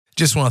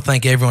Just want to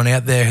thank everyone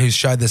out there who's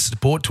showed their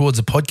support towards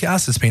the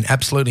podcast. It's been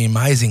absolutely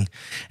amazing.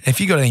 And if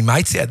you've got any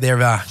mates out there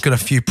who've got a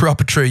few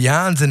proper true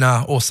yarns and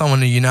or someone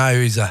who you know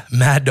who's a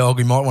mad dog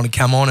who might want to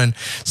come on and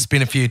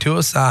spin a few to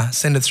us,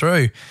 send it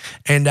through.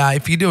 And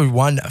if you do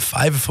one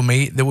favour for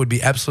me, that would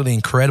be absolutely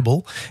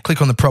incredible.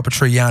 Click on the Proper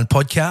True Yarn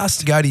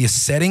podcast, go to your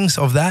settings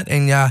of that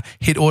and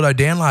hit auto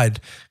download,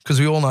 because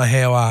we all know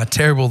how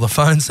terrible the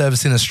phone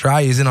service in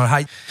Australia is, and I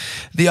hate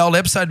the old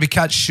episode be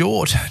cut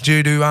short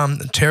due to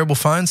terrible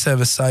phone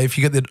service. So if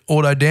you get the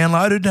auto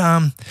downloaded,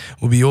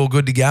 we'll be all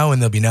good to go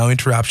and there'll be no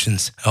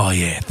interruptions. Oh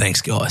yeah,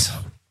 thanks guys.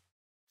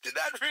 Did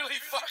that really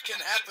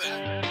fucking happen?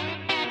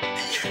 Are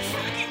you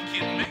fucking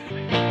kidding me?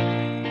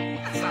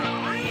 That's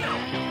unreal.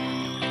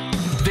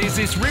 There's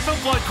this river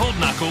bloke called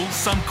Knuckles,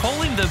 some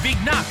call him the Big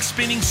Knuck,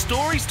 spinning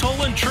stories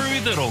tall and true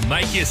that'll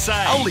make you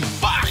say, Holy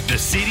fuck. The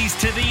cities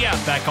to the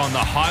outback, on the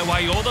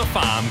highway or the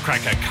farm,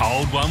 crack a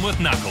cold one with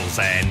Knuckles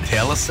and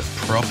Tell us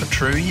a proper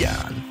true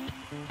yarn.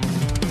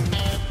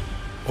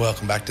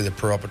 Welcome back to the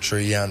Proper True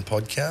Yarn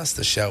podcast,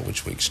 the show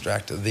which we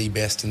extract the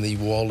best and the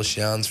wildest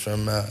yarns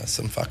from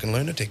some fucking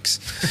lunatics.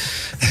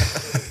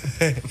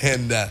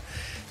 And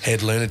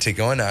head lunatic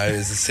I know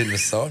is sitting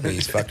beside me.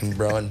 He's fucking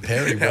Brian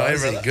Perry.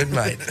 Bryze, good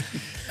mate.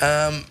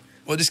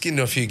 We'll just get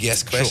into a few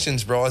guest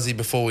questions, Bryze,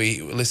 before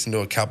we listen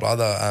to a couple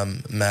other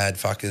mad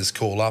fuckers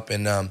call up.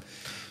 And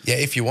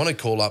if you want to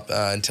call up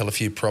and tell a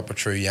few proper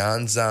true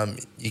yarns,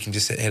 you can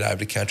just head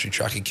over to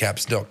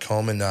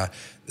countrytruckercaps.com and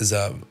there's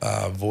a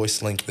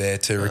voice link there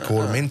to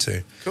record them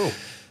into. Cool.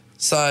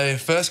 So,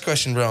 first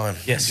question, Brian.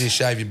 Yes. Do you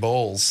shave your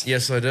balls?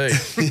 Yes, I do.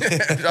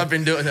 I've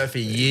been doing that for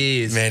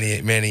years.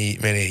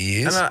 Many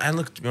years. And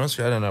look, to be honest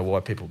with you, I don't know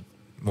why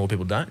more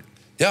people don't.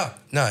 Yeah,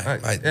 no,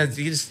 Right. mate.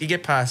 You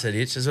get past that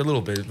itch. There's a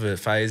little bit of a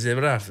phase there,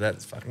 but after that,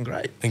 it's fucking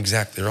great.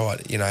 Exactly right.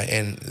 You know,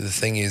 and the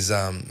thing is,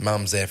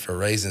 mum's there for a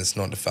reason. It's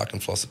not to fucking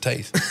floss the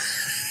teeth.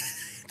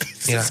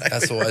 You know,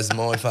 that's always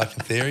my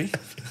fucking theory.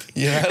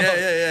 Yeah.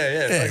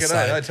 Yeah, Fucking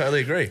so- I totally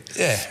agree.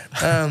 Yeah.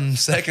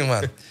 Second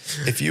one.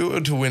 If you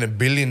were to win $1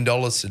 billion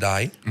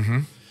today,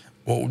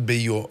 what would be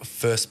your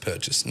first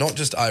purchase? Not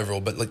just overall,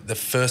 but like the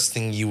first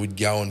thing you would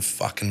go and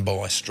fucking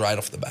buy straight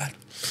off the bat.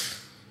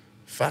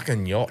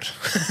 Fucking yacht.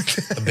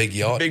 A big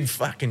yacht. Big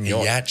fucking A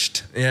yacht.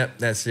 yacht. Yeah,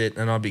 that's it.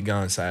 And I'll be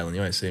going sailing. You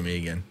won't see me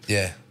again.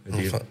 Yeah.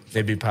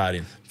 They'd be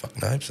partying.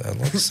 Fucking hope so. I'd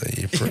like to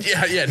see you. Prick.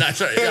 No,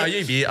 sorry. No,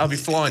 I'll be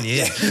flying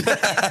you.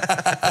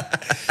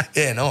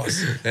 Yeah,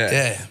 nice.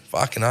 Yeah,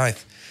 fucking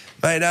oath.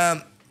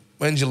 Mate,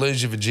 when did you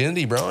lose your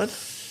virginity, Brian?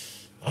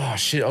 Oh,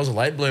 shit. I was a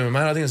late bloomer,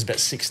 mate. I think it was about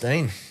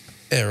 16.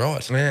 Yeah,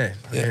 right. Yeah.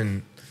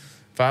 And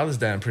Father's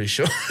Day, I'm pretty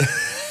sure.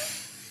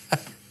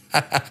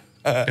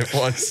 It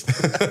was.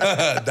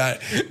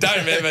 don't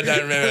remember.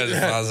 As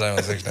far as I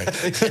was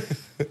 16.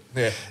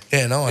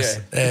 Yeah, nice.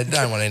 Yeah.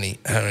 Don't want any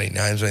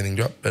names or anything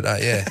dropped, but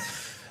yeah.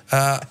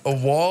 A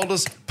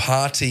wildest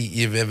party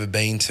you've ever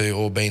been to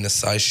or been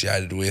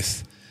associated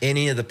with?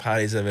 Any of the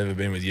parties I've ever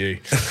been with you.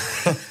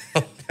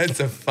 That's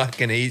a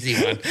fucking easy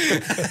one.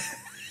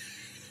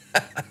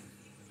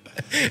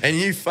 And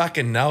you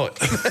fucking know it.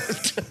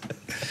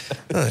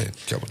 A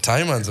couple of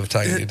tame ones I've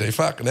taken you to.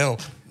 Fucking hell.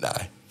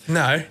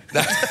 No.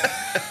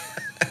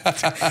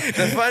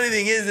 The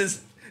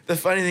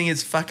funny thing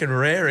is fucking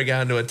rare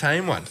going to a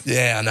tame one.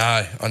 Yeah,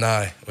 I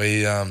know.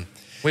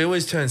 We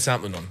always turn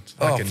something on.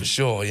 Fucking, for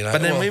sure, you know.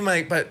 But then we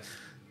make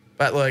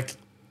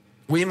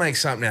we make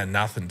something out of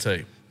nothing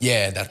too.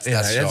 Yeah, that's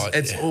right.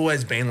 It's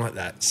always been like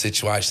that.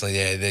 Situationally,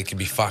 yeah, there could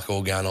be fuck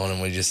all going on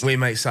and we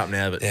make something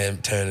out of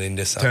it. turn it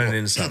into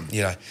something.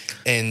 You know,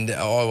 and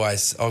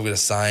I've got a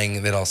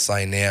saying that I'll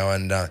say now,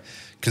 and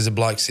because the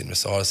bloke sitting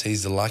beside us,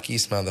 he's the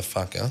luckiest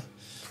motherfucker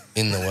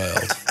in the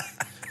world.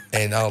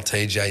 And old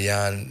TJ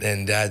Yarn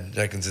and Dad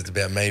reckons it's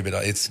about me, but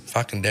it's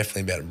fucking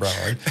definitely about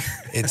Brian.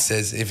 It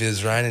says, if it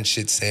was raining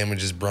shit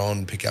sandwiches, Brian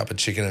would pick up a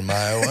chicken and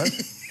mayo one.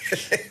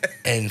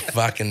 And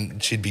fucking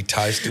she'd be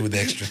toasted with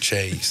extra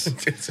cheese.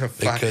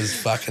 Because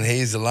fucking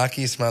he's the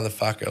luckiest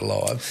motherfucker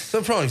alive. So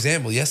a prime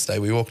example, yesterday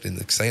we walked in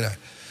the casino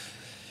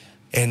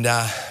and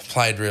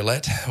played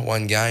roulette.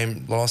 One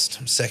game,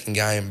 lost. Second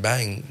game,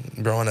 bang.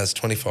 Brian has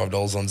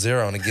 $25 on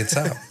zero and it gets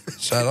up.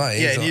 So like,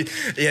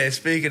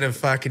 Speaking of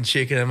fucking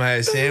chicken and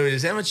mayo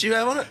sandwiches, how much do you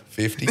have on it?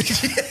 50.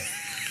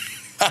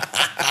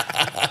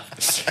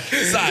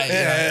 So,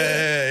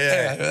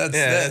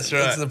 that's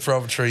right. That's the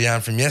proper true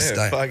yarn from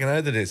yesterday. Yeah, fucking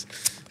oath it is.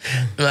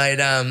 Mate,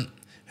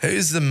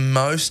 who's the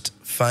most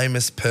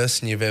famous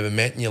person you've ever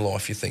met in your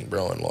life, you think,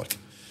 Brian? Like,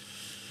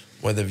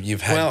 whether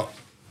you've had...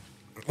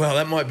 Well,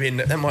 that might be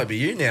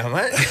you now,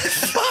 mate.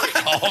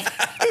 Fuck off.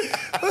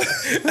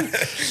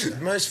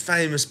 Most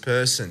famous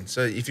person.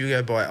 So if you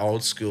go by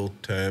old school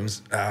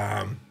terms,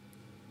 I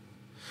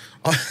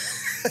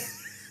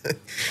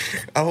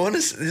want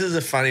to... This is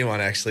a funny one,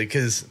 actually,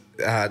 because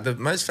the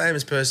most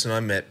famous person I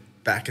met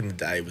back in the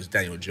day was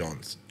Daniel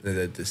Johns,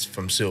 this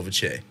from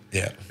Silverchair.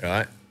 Yeah.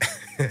 Right?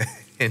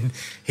 and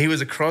he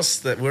was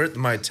across we're at the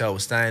motel. We're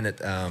staying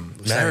at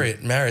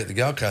Marriott, the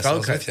Gold Coast. I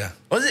was with you.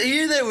 Was it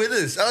you there with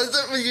us?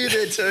 Were you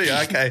there too?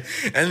 Okay.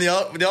 And the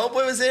old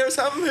boy was there or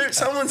something?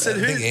 Someone said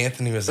who? I think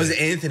Anthony was there. Was it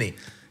Anthony?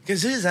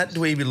 Because who's that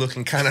dweeby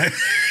looking cunno?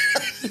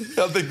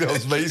 I think that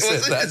was me said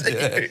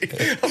that.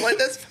 Yeah. I'm like,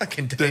 that's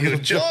fucking Daniel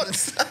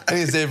Johns. I think he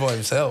was there by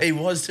himself. He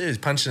was too. He was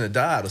punching a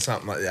dart or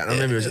something like that. I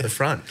remember he was at the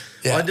front.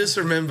 Yeah. I just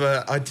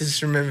remember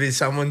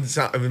someone,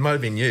 it might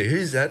have been you.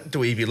 Who's that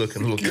dweeby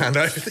looking little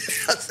cunno?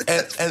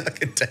 That's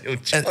fucking Daniel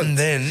Johns. And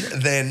then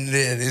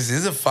this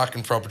is a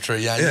fucking proper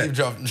tree. Yeah. You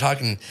drop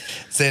fucking.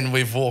 Then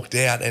we've walked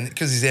out, and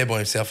because he's there by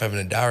himself having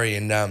a durry,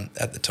 and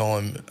at the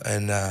time,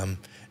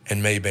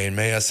 and me being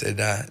me, I said,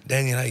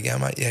 Daniel, how you going,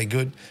 mate? Yeah,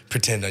 good.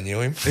 Pretend I knew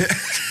him.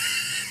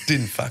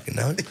 Didn't fucking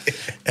know him.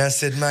 And I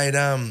said, mate,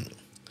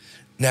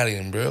 Natalie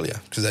and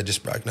Brulia, because they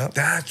just broken up.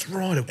 That's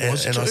right, it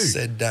was and too. I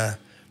said,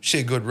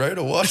 she a good root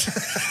or what?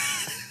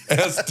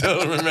 And I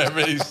still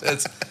remember he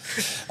says,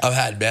 I've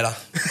had better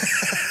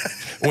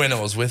when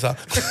I was with her.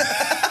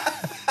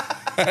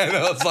 And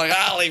I was like,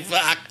 holy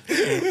fuck.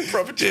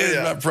 Proper tree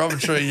yarn. Proper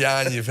tree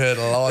yarn you've heard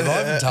alive. I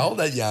haven't told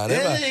that yarn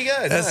ever. There you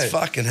go. That's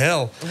fucking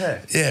hell.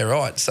 Yeah,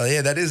 right. So,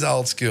 yeah, that is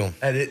old school.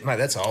 Mate,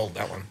 that's old,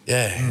 that one.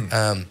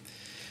 Yeah.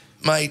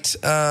 Mate,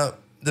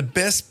 the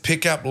best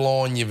pickup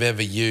line you've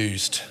ever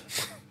used.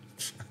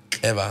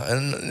 Ever.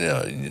 And, you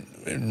know,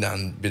 we've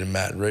done a bit of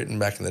Matt Rootin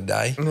back in the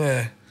day.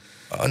 Yeah.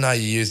 I know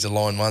you used a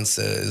line once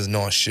that was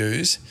nice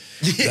shoes.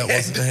 Yeah. That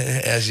wasn't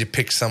as you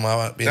picked someone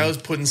up. That was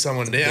putting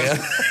someone down.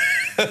 Yeah.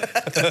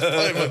 That's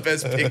probably my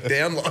best pick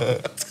down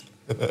line.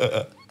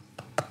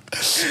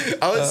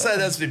 I would say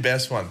that's the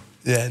best one.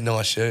 Yeah,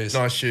 nice shoes.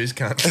 Nice shoes,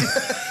 cunt.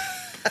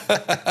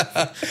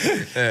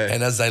 Yeah.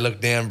 And as they look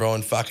down,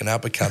 Brian fucking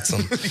uppercuts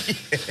them.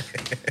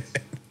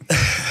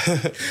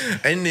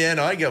 In the end,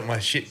 I got my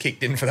shit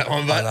kicked in for that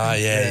one. But I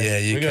know, yeah,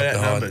 you we got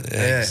outnumbered.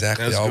 Yeah,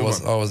 exactly.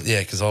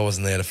 Because I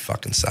wasn't there to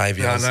fucking save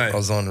you. I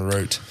was on the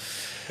route.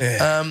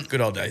 Yeah, good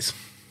old days,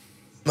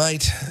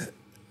 mate.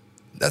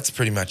 That's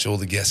pretty much all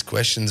the guest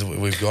questions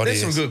we've got.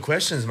 There's some good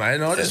questions, mate.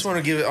 And I just want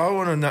to give it. I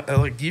want to know,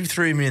 like, you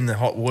threw me in the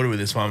hot water with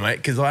this one, mate,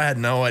 because I had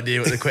no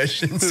idea what the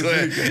questions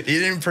were. You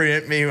didn't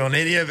preempt me on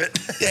any of it.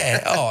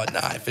 Yeah. Oh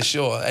no, for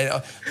sure.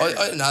 And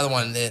another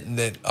one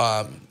that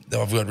I've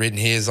got written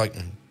here is like,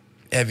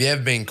 have you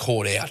ever been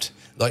caught out?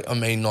 Like, I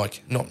mean,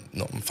 like, not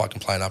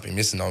fucking playing up and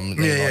missing.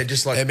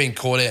 Just like, have been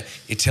caught out.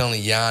 You're telling a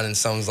yarn and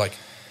someone's like,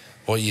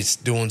 well, you're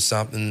doing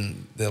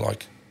something. They're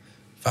like,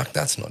 fuck,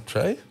 that's not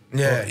true.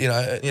 Yeah. Or, you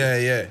know.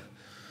 Yeah.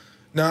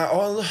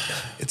 No,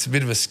 it's a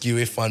bit of a skew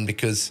if one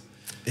because.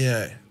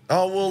 Yeah.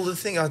 Oh, well, the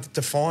thing I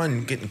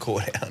define getting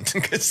caught out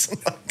because,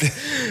 like,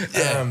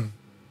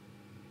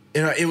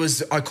 you know, it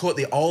was, I caught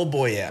the old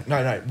boy out.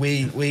 No,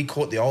 we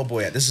caught the old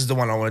boy out. This is the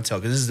one I want to tell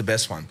because this is the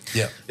best one.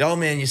 Yeah. The old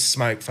man used to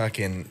smoke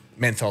fucking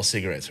menthol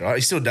cigarettes, right?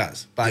 He still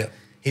does. But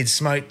he'd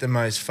smoke the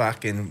most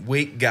fucking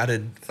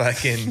weak-gutted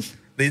fucking...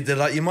 They're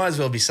like, you might as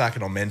well be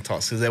sucking on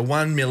Mentos because they're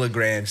 1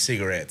 milligram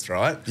cigarettes,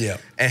 right? Yeah.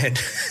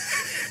 And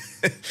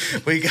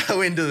we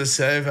go into the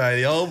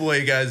survey. The old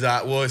boy goes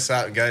up, walks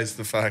up, goes to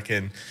the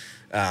fucking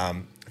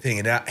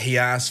thing, and he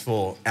asks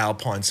for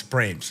Alpine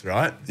Supremes,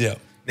 right? Yeah.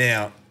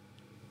 Now,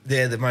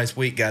 they're the most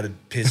weak-gutted,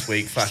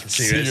 piss-weak fucking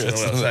cigarettes in the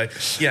world.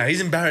 So, you know,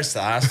 he's embarrassed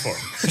to ask for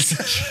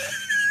them.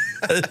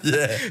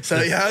 Yeah. So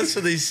he asked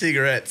for these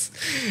cigarettes,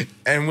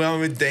 and we're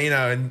with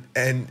Dino,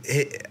 and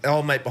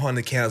old mate behind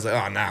the counter's like,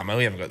 oh, nah, man,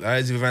 we haven't got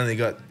those. We've only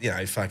got, you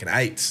know, fucking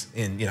 8s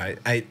in, you know,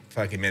 8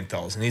 fucking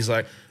menthols. And he's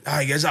like,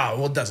 he goes, oh,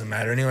 well, it doesn't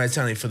matter anyway. It's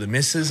only for the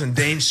missus. And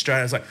Dean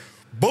straight was like,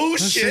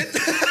 bullshit.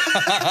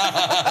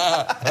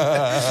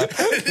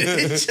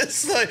 He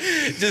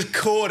just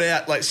caught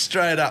out, like,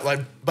 straight up, like,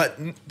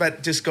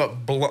 but just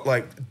got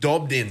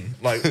dobbed in,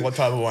 like, what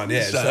type of one?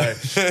 Yeah. So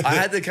I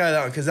had to go that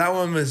one because that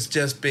one was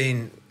just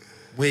been.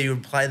 We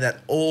would play that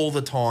all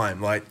the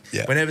time. Like,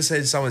 whenever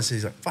someone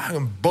says, like,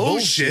 fucking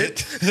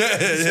bullshit.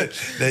 Yeah.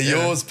 They're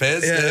yours,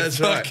 Pez. Yeah, they're that's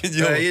right.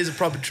 Here's a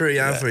proper true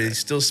yarn for you. He's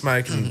still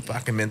smoking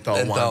fucking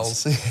menthol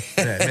ones.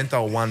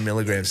 Menthol 1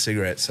 milligram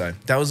cigarettes. So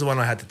that was the one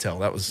I had to tell.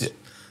 That was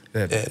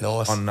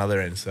nice. On another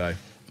end, so.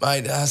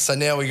 Mate, so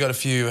now we got a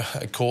few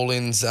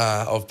call-ins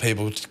of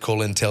people to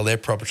call in and tell their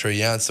proper true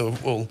yarn. So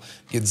we'll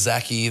get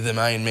Zachy, the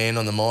main man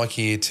on the mic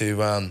here,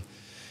 to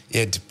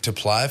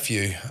play a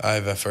few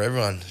over for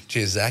everyone.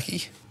 Cheers,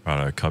 Zachy.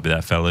 Righto, copy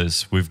that,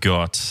 fellas. We've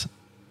got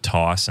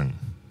Tyson.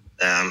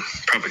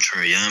 Proper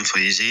true yarn for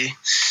you here.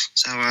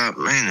 So,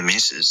 me and the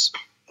missus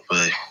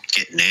were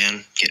getting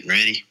down, getting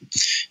ready.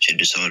 She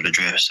decided to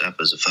dress up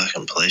as a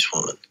fucking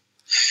policewoman.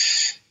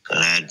 And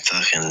I had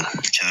fucking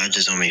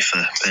charges on me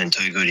for being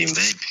too good in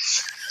bed.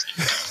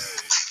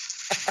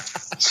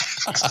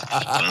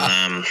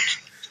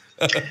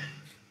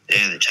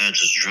 Well, the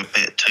charges dropped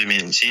about 2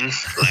 minutes in,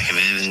 lack of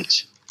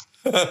evidence.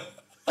 I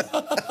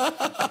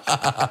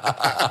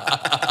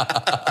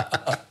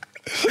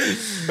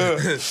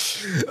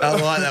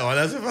like that one.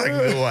 That's a fucking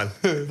good one.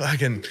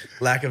 Fucking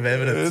lack of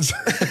evidence.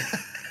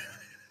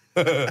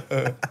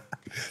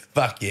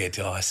 Fuck yeah,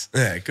 Tice.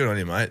 Yeah, good on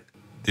you, mate.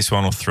 This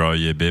one will throw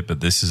you a bit, but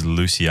this is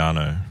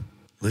Luciano.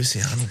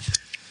 Luciano.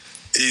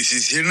 Y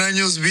si 100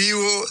 años vivo,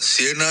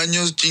 100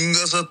 años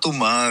chingas a tu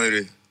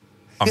madre.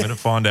 I'm going to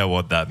find out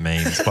what that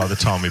means by the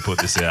time we put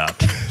this out.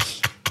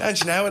 Don't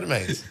you know what it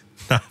means?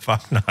 No,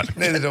 fuck no.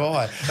 Neither do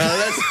I.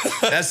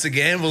 That's the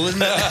gamble,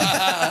 isn't it?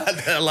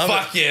 I love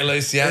Fuck it. yeah,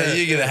 Luciano.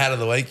 You get a hat of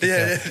the week.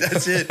 Yeah,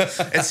 that's it.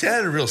 It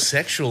sounded real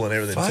sexual and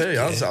everything Fuck too.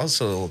 yeah. I was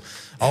sort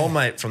of old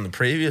mate from the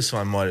previous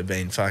one might have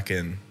been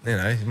fucking. You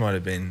know, he might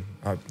have been.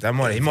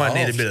 He might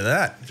need a bit of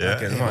that. Yeah.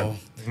 Fucking, Well,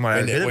 might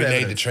have a bit of we need to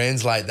evidence.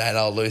 translate that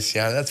old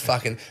Luciano. That's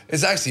fucking.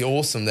 It's actually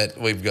awesome that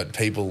we've got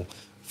people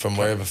from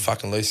wherever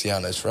fucking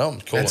Luciano's from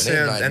calling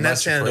in, mate. And that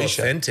Much sounded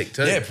appreciated. authentic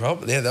too. Yeah,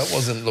 probably. Yeah, that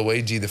wasn't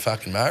Luigi the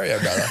fucking Mario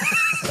brother.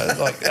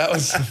 that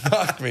was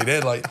fuck me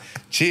dead. Like,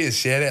 cheers,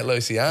 shout out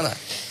Luciano.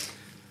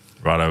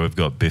 Righto, we've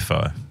got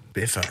Biffo.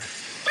 Biffo.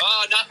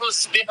 Oh,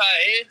 Knuckles, Biffo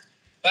here.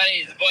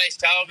 Buddy, the boys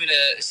told me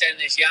to send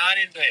this yarn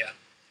in for you.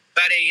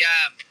 Buddy,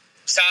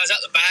 so I was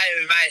up the bay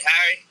with mate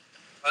Harry.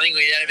 I think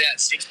we had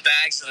about 6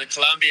 bags of the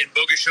Colombian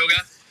booger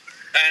sugar.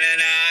 And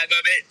then got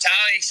a bit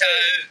tully, so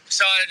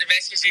decided to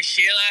message this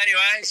Sheila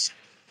anyways.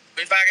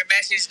 We fucking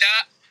messaged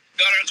up,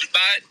 got her on the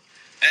boat,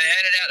 and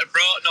headed out to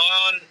Broughton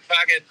Island.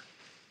 Fucking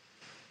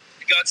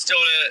got still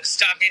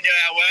stuck into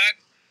our work.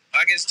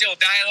 Fucking still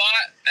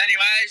daylight.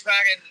 Anyways,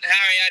 fucking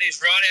Harry had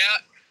his rod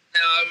out.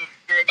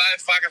 We were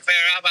both fucking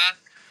fair upper.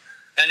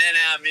 And then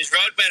his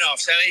rod went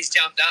off, so he's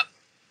jumped up.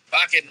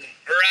 Fucking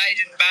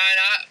raging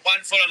boner,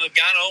 1 foot on the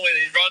gunnel with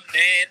his rod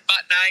in hand,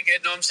 butt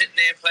naked, and I'm sitting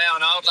there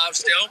ploughing old love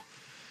still.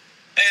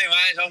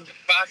 Anyways, I'm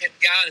fucking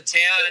going to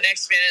town. The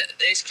next minute,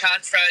 this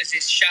cunt throws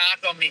this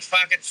shark on me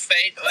fucking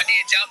feet. When he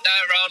jumped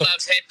over old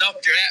love's head,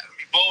 knocked her out with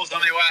my balls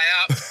on my way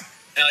up.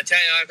 And I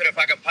tell you, I could have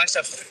fucking punched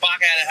the fuck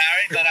out of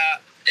Harry. But,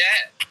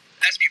 yeah,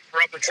 that's me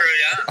proper true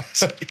yarn.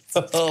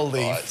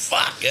 Holy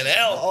fucking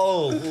hell.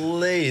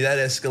 Holy, that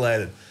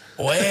escalated.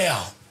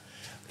 Wow.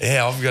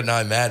 Yeah, I've got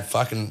no mad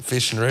fucking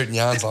fishing route and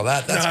yarns like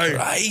that. That's No.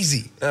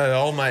 crazy. No, the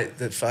old mate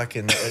that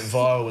fucking went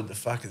viral with the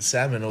fucking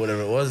salmon or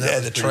whatever it was. Yeah, that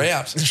was the pretty-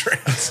 trout. The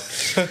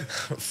trouts.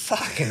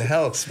 Fucking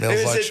hell. Smells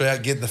Who like is it?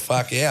 trout. Get the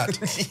fuck out.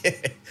 Yeah,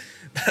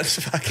 that's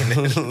fucking.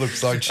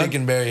 Looks like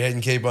chickenberry head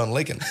and keep on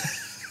licking.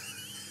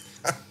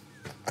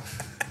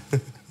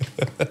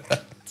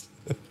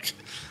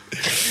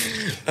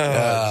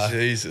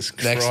 Jesus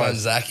Christ. Next one,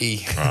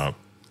 Zachy.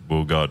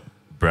 We've got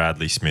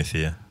Bradley Smith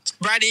here.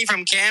 Brady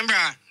from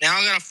Canberra. Now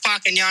I've got a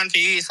fucking yarn for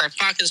you, so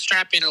fucking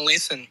strap in and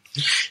listen.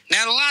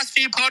 Now the last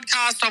few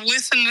podcasts I've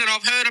listened and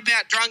I've heard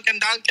about Drunken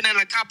Duncan and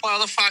a couple of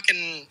loose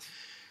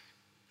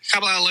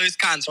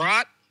cunts,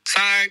 right?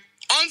 So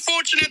I'm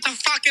fortunate to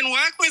fucking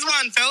work with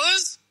one,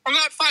 fellas. I've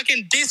got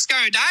fucking Disco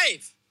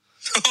Dave.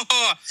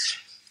 Now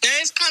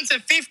this cunt's a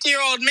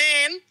 50-year-old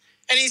man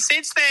and he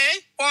sits there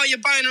while you're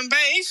boning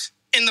beef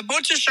in the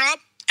butcher shop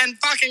and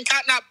fucking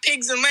cutting up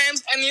pigs and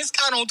lambs, and this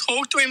cunt will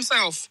talk to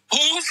himself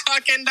all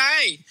fucking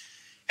day.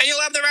 And you'll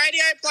have the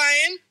radio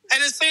playing,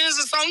 and as soon as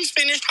the song's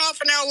finished,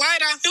 half an hour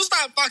later, he'll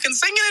start fucking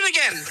singing it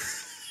again.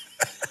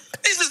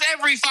 This is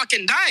every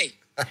fucking day.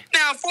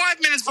 Now,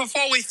 5 minutes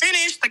before we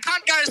finish, the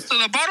cunt goes to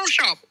the bottle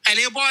shop, and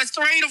he'll buy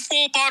 3 to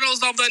 4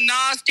 bottles of the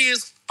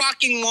nastiest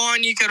fucking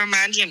wine you could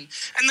imagine.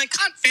 And the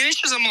cunt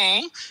finishes them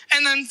all,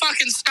 and then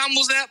fucking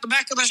stumbles out the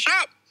back of the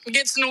shop and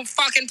gets into a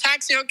fucking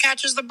taxi or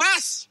catches the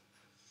bus.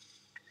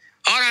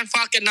 I don't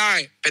fucking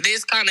know, but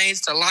this cunt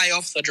needs to lay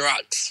off the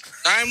drugs.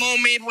 No more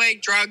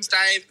midweek drugs,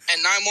 Dave,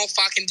 and no more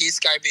fucking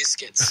disco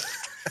biscuits.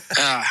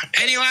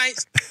 Anyway,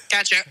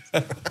 catch ya.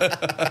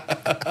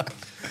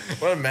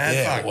 What a mad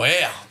Yeah, fuck.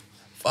 wow.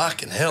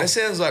 Fucking hell. That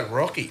sounds like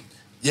Rocky.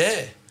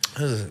 Yeah.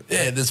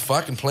 Yeah, there's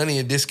fucking plenty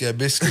of disco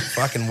biscuit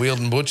fucking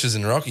wielding butchers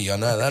in Rocky. I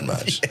know that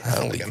much.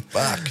 Holy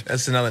fuck.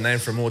 That's another name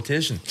for a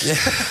mortician.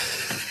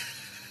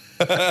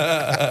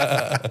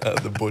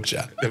 The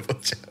butcher. The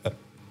butcher.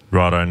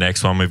 Righto,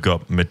 next one we've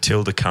got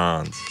Matilda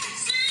Carnes.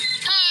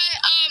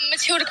 Hi,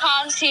 Matilda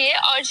Carnes here.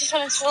 I just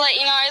wanted to let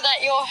you know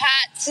that your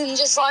hats and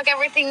just like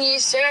everything you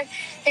do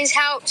has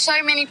helped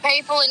so many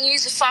people and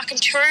use a fucking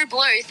true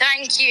blue.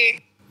 Thank you.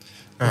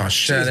 Oh,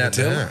 shout out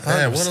to her.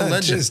 Yeah, what a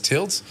legend. Cheers,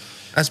 Tilts.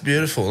 That's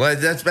beautiful. Like,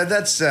 that's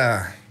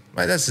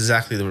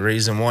exactly the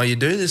reason why you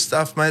do this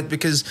stuff, mate,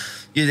 because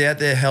you're out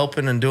there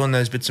helping and doing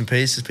those bits and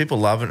pieces. People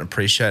love it and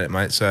appreciate it,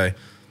 mate. So,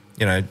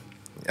 you know,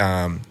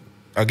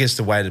 I guess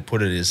the way to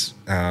put it is,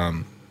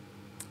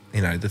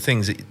 you know,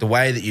 the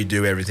way that you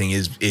do everything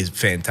is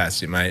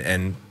fantastic, mate,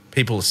 and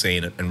people are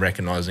seeing it and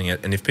recognising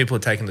it. And if people are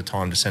taking the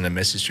time to send a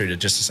message through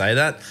just to say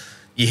that,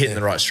 you're hitting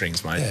the right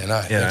strings, mate. Yeah,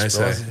 no, you know, that's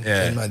so, right.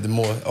 yeah. And,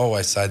 mate, I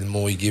always say the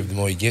more you give, the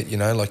more you get, you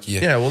know, like you.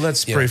 Yeah, well,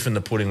 that's you proof in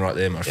the pudding right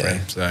there, my friend.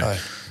 So, Aye.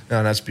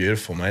 no, that's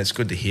beautiful, mate. It's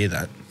good to hear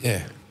that.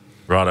 Yeah.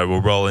 Righto,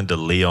 we'll roll into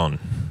Leon.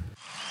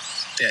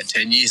 About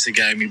 10 years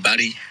ago, my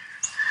buddy,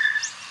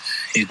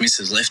 his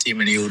missus left him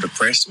and he was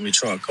depressed and we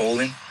tried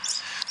calling.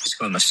 Just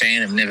got on the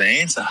fan and never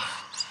answer.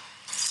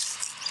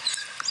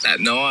 That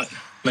night,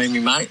 me and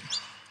my mate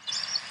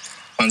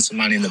won some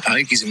money in the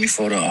pokies and we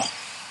thought,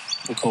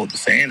 we'll call it the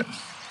Phantom.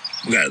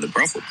 We'll go to the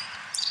brothel.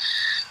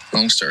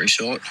 Long story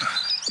short,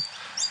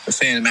 the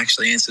Phantom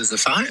actually answers the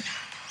phone.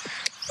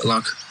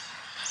 Like,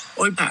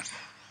 oi, mate,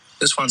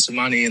 just want some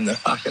money in the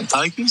fucking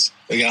pokies.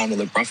 We're going to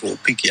the brothel, we'll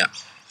pick you up.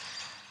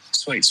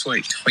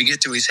 Sweet. We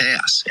get to his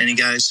house and he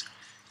goes,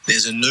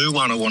 there's a new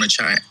one I want to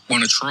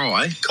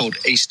try called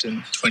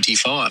Eastern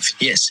 25.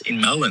 Yes,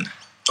 in Melbourne.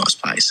 Nice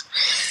place.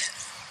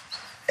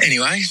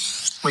 Anyway,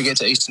 we get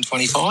to Eastern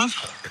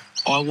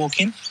 25. I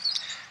walk in.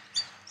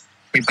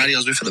 My buddy I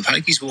was with for the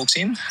pokies walks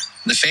in.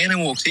 The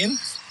Phantom walks in.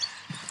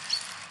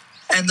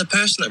 And the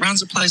person that runs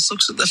the place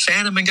looks at the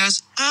Phantom and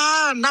goes,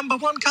 number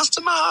one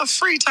customer,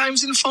 3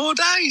 times in 4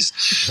 days.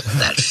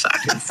 That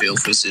fucking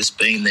filth has just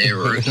been there,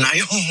 Root.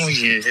 Oh,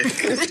 yeah.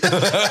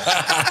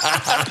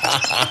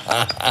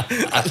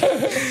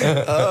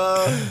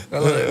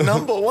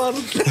 Number one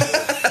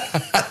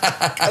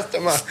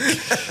customer.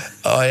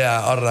 Oh,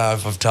 yeah, I don't know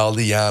if I've told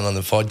the yarn on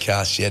the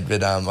podcast yet,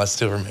 but I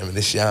still remember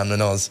this yarn when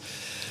I was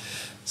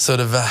sort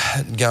of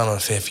going on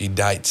a fair few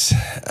dates,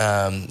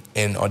 and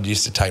I'd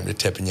used to take me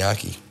to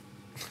teppanyaki.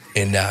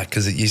 And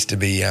because it used to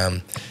be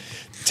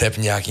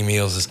teppanyaki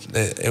meals,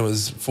 it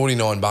was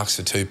 $49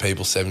 for 2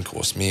 people,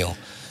 7-course meal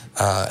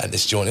at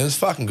this joint. It was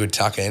fucking good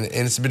tucker, and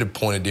it's a bit of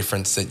point of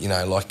difference that, you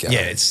know, like...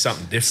 it's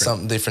something different.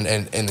 Something different,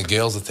 and the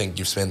girls will think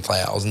you've spent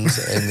thousands,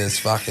 and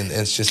it's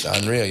just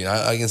unreal, you know.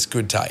 I think it's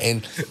good tucker.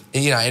 And,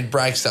 you know, it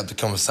breaks up the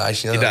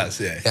conversation. You know, it does,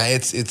 yeah. You know,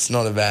 it's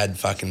not a bad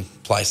fucking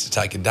place to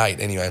take a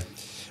date. Anyway,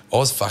 I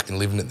was fucking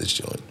living at this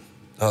joint.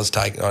 I was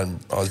doing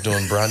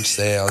brunch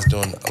there. I was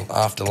doing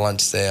after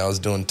lunch there. I was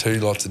doing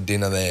 2 lots of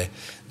dinner there,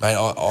 mate.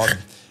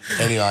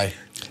 Anyway,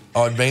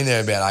 I'd been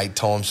there about 8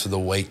 times for the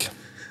week.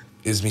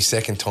 It was my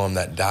second time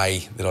that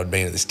day that I'd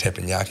been at this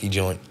teppanyaki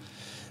joint,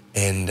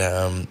 and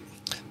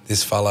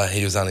this fella,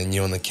 he was only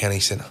new in the county.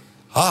 He said,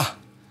 "I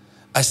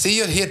see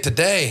you're here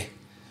today,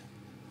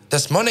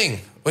 this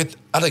morning with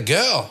other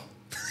girl."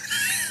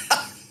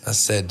 I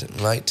said,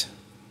 "Mate,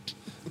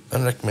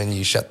 I recommend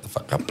you shut the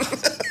fuck up."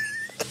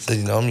 I said,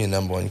 "You know, I'm your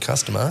number one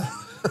customer."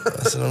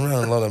 I said, "I'm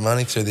running a lot of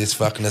money through this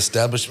fucking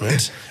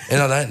establishment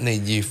and I don't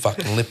need you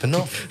fucking lipping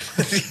off."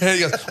 He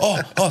goes,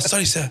 oh,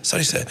 sorry, sir.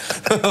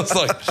 I was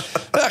like,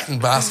 fucking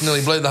bastard,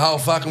 nearly blew the whole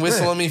fucking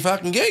whistle on me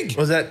fucking gig.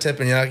 Was that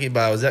teppanyaki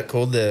bar, was that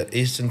called the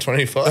Eastern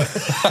 25?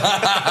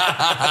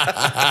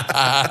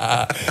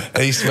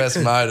 East-West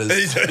Motors.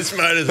 East-West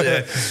Motors,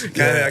 yeah.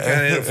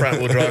 Can't hit a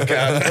front-wheel drive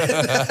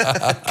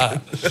car.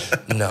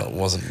 No, it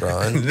wasn't,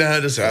 Brian. No,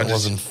 it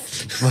wasn't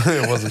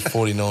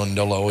 $49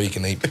 all you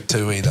can eat for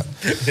 2 either.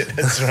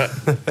 That's right.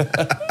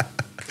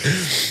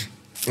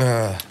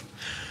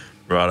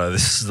 Righto,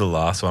 this is the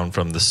last one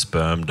from the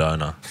sperm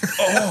donor.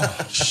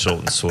 Short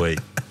and sweet.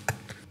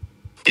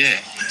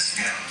 Yeah.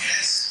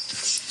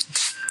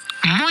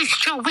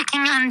 Moisture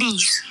wicking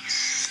undies.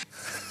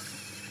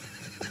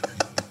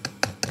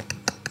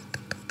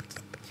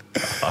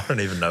 I don't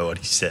even know what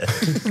he said.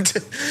 Does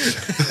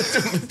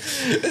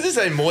it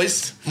say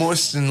moist?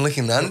 Moist and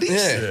licking undies?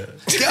 Yeah.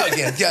 Go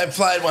again. Go,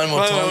 play it one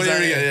more time. Here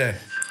we go, yeah.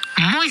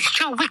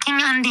 Moisture wicking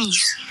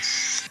undies.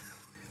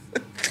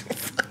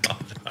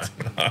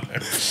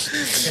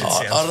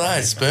 I don't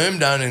know. Sperm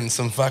donor and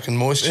some fucking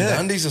moisture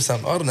undies or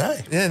something. I don't know.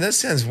 Yeah, that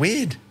sounds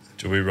weird.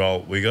 Do we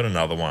roll? We got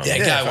another one. Yeah,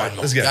 go one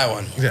more. Let's go. Go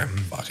one. Yeah.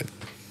 Fuck it.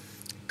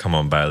 Come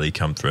on, Bailey,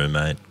 come through,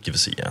 mate. Give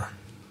us a yarn.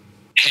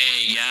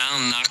 Hey,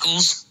 yarn,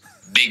 Knuckles.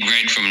 Big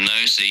Red from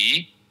Noosa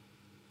here.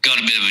 Got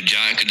a bit of a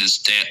joke I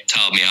just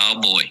told me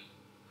old boy.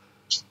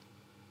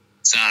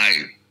 So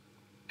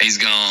he's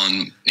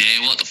gone,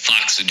 yeah, what the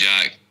fuck's a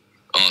joke?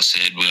 I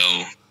said,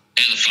 well,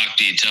 how the fuck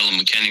do you tell a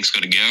mechanic's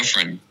got a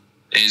girlfriend?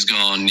 He's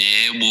gone,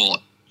 yeah,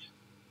 what?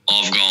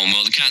 I've gone,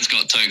 well, the cunt's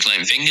got 2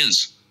 clean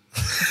fingers.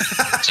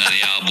 So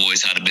the old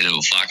boys had a bit of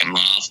a fucking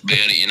laugh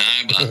about it, you know,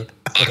 but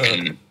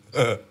fucking,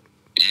 yeah,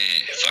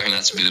 fucking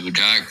that's a bit of a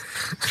joke.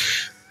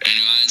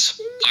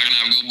 Anyways, fucking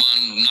have a good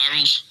one,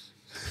 Knuckles.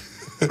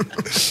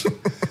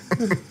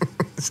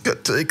 It's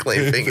got 2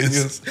 clean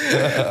fingers. I've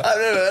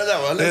never heard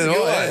that one. That's a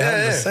good one.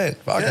 100%.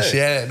 Fucking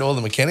shout out to all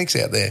the mechanics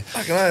out there.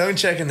 Fucking hell, I'm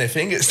checking their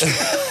fingers.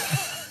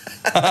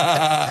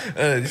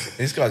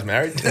 This guy's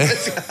married.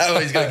 Oh,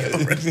 he's got a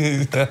girlfriend.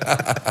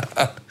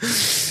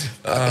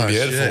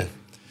 Beautiful. Shit.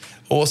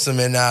 Awesome,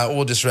 and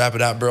we'll just wrap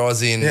it up,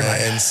 Bryze, and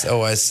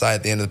always say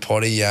at the end of the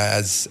potty,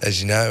 as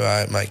you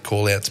know, mate,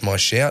 call out's my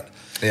shout.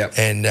 Yeah.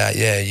 And,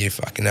 you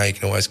fucking know you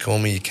can always call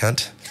me, you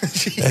cunt.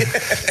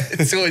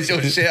 It's always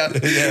your shout.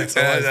 Yeah, it's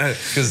always,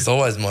 because it's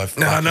always my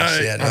fucking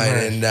shout,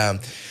 mate.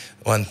 And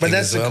one thing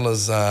as well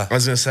as... I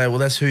was going to say, well,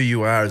 that's who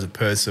you are as a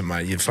person,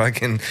 mate. You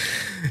fucking...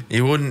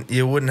 You wouldn't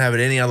have it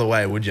any other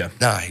way, would you?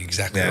 No,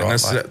 exactly right,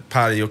 that's mate.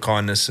 part of your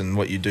kindness and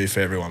what you do for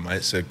everyone,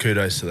 mate. So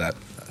kudos to that.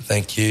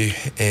 Thank you.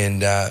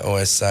 And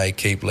always say,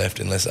 keep left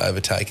unless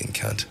overtaken,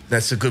 cunt.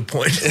 That's a good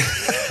point.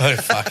 I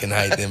fucking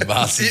hate them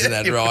bastards in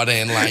that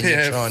right-hand lane.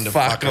 You're trying to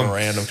fuck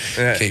around them.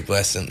 Yeah. Keep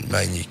less and,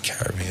 man, you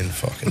Caribbean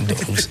fucking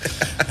dogs.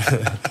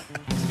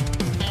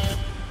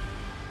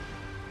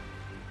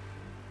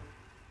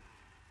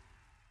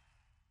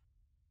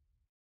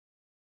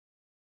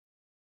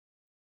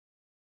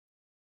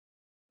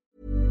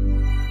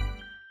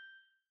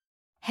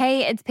 Hey,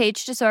 Hey, it's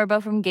Paige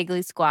DeSorbo from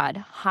Giggly Squad.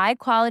 High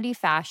quality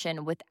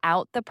fashion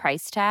without the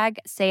price tag.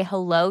 Say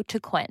hello to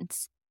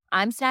Quince.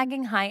 I'm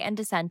snagging high-end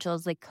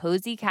essentials like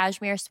cozy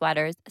cashmere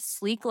sweaters,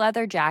 sleek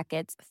leather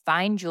jackets,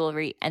 fine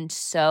jewelry, and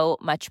so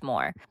much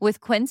more. With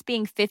Quince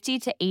being 50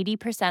 to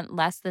 80%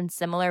 less than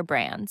similar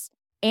brands.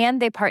 And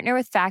they partner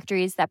with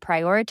factories that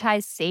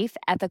prioritize safe,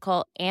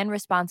 ethical, and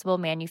responsible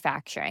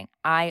manufacturing.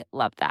 I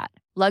love that.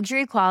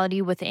 Luxury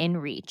quality within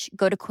reach.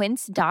 Go to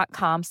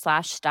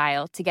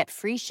quince.com/style to get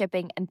free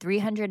shipping and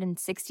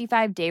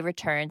 365-day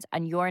returns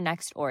on your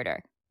next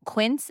order.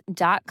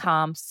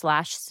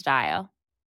 Quince.com/style.